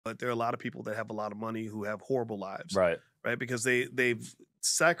but there are a lot of people that have a lot of money who have horrible lives, Right. right? Because they've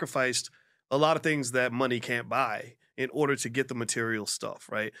sacrificed a lot of things that money can't buy in order to get the material stuff,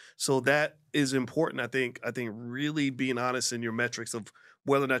 right? So that is important. I think really being honest in your metrics of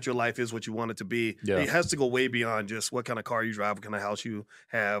whether or not your life is what you want it to be, Yeah. it has to go way beyond just what kind of car you drive, what kind of house you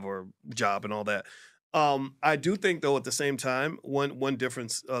have, or job and all that. I do think, though, at the same time, one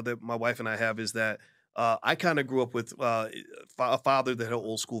difference that my wife and I have is that I kind of grew up with a father that had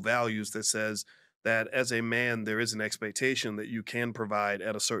old school values that says that as a man, there is an expectation that you can provide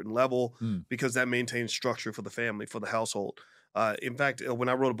at a certain level Mm. because that maintains structure for the family, for the household. In fact, when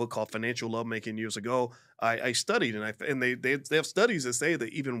I wrote a book called Financial Lovemaking years ago, I studied and they have studies that say that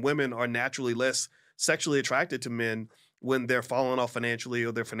even women are naturally less sexually attracted to men when they're falling off financially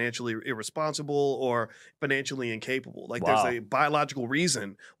or they're financially irresponsible or financially incapable. Like Wow. there's a biological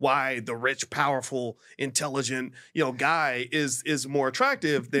reason why the rich, powerful, intelligent, guy is more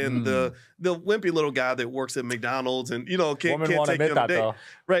attractive than the wimpy little guy that works at McDonald's and Women can't won't take you admit on a that date. though.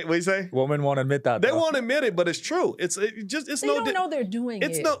 Right? What do you say? Women won't admit that. They though. won't admit it, but it's true. It's They don't know they're doing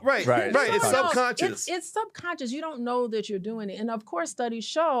it. It's no right. Right. Right. It's You don't know. subconscious. It's subconscious. You don't know that you're doing it. And of course, studies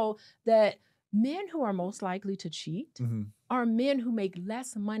show that men who are most likely to cheat Mhm. are men who make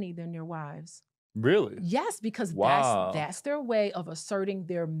less money than their wives. Really? Yes, because Wow. that's their way of asserting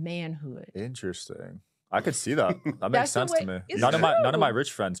their manhood. Interesting. I could see that. That That's makes the sense to way- me. it's None of my true.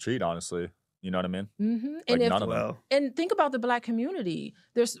 rich friends cheat, honestly. You know what I mean? Mm-hmm. Like And if none of them. Well, and think about the Black community.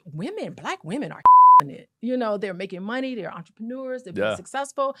 There's Black women are it. They're making money, they're entrepreneurs, they're being Yeah.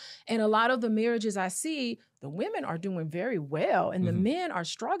 successful. And a lot of the marriages I see, the women are doing very well and the Mhm. men are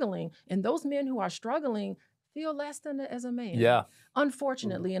struggling. And those men who are struggling feel less than as a man. Yeah.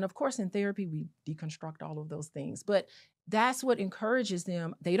 Unfortunately. And of course, in therapy, we deconstruct all of those things. But that's what encourages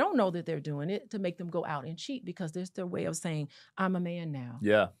them. They don't know that they're doing it to make them go out and cheat because there's their way of saying, I'm a man now.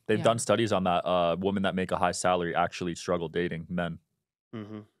 Yeah. They've Yeah. done studies on that. Women that make a high salary actually struggle dating men.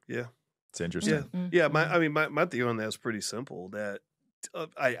 yeah. It's interesting. Mhm. Yeah, my theory on that is pretty simple. That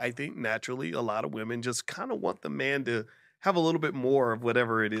I think naturally a lot of women just kind of want the man to have a little bit more of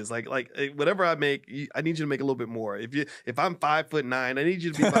whatever it is. Like whatever I make, I need you to make a little bit more. If I'm 5'9", I need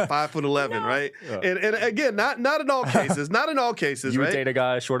you to be about 5'11", right? Yeah. And again, not in all cases, not in all cases, You would right? date a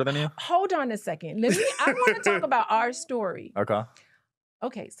guy shorter than you? Hold on a second. I want to talk about our story. Okay.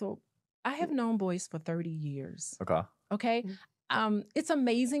 Okay, so I have known Boyce for 30 years. Okay. Okay. It's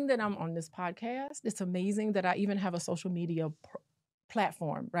amazing that I'm on this podcast. It's amazing that I even have a social media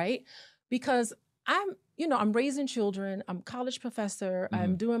platform, right? Because I'm raising children. I'm a college professor.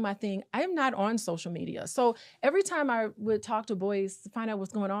 I'm doing my thing. I'm not on social media. So every time I would talk to Boyce to find out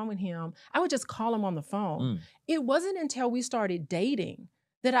what's going on with him, I would just call him on the phone. It wasn't until we started dating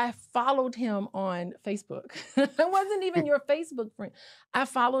that I followed him on Facebook. I wasn't even your Facebook friend. I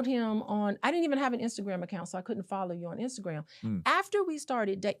followed him I didn't even have an Instagram account, so I couldn't follow you on Instagram. After we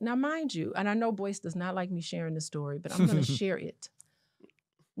started dating, now mind you, and I know Boyce does not like me sharing this story, but I'm gonna share it.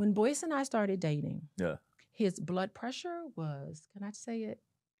 When Boyce and I started dating, Yeah. his blood pressure was, can I say it?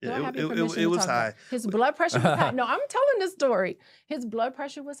 Do Yeah, I have your it permission to was talk about high. it? His blood pressure was high. No, I'm telling this story. His blood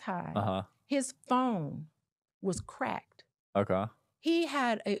pressure was high. Uh-huh. His phone was cracked. Okay.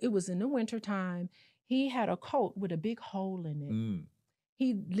 It was in the wintertime. He had a coat with a big hole in it.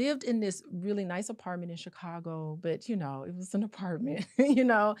 He lived in this really nice apartment in Chicago, but it was an apartment.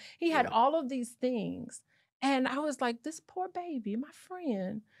 He had all of these things. And I was like, this poor baby, my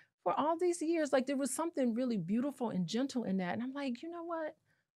friend, for all these years, like there was something really beautiful and gentle in that. And I'm like, you know what?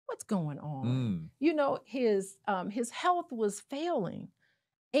 What's going on? His health was failing.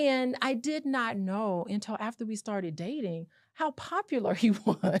 And I did not know until after we started dating how popular he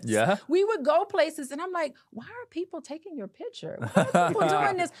was. Yeah. We would go places and I'm like, why are people taking your picture? Why are people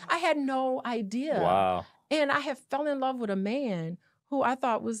doing this? I had no idea. Wow. And I had fell in love with a man who I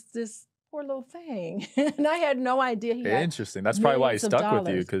thought was this poor little thing. And I had no idea he had Interesting. That's probably why he millions of stuck with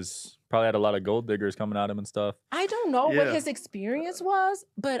you, dollars. because probably had a lot of gold diggers coming at him and stuff. I don't know what Yeah. his experience was,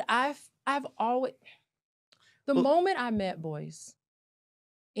 but I've always, the Well- moment I met Boyce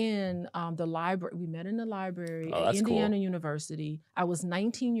in the library, we met in the library Oh, at that's cool. Indiana University. I was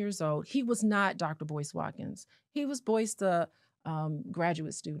 19 years old. He was not Dr. Boyce Watkins. He was Boyce, the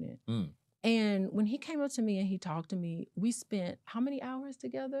graduate student. And when he came up to me and he talked to me, we spent how many hours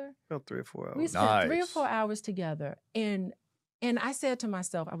together? About 3 or 4 hours. We spent 3 or Nice. 4 hours together. And I said to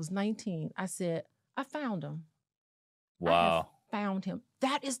myself, I was 19, I said, I found him. Wow. Found him.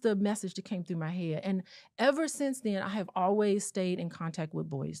 That is the message that came through my head. And ever since then, I have always stayed in contact with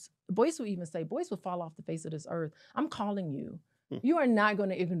Boyce. Boyce would even say, Boyce would fall off the face of this earth. I'm calling you. You are not going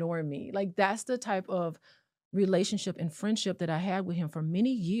to ignore me. Like, that's the type of relationship and friendship that I had with him for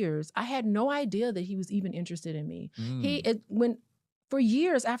many years, I had no idea that he was even interested in me. For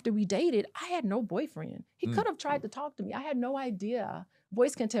years after we dated, I had no boyfriend. He could have tried to talk to me. I had no idea.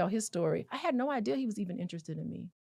 Voice can tell his story. I had no idea he was even interested in me.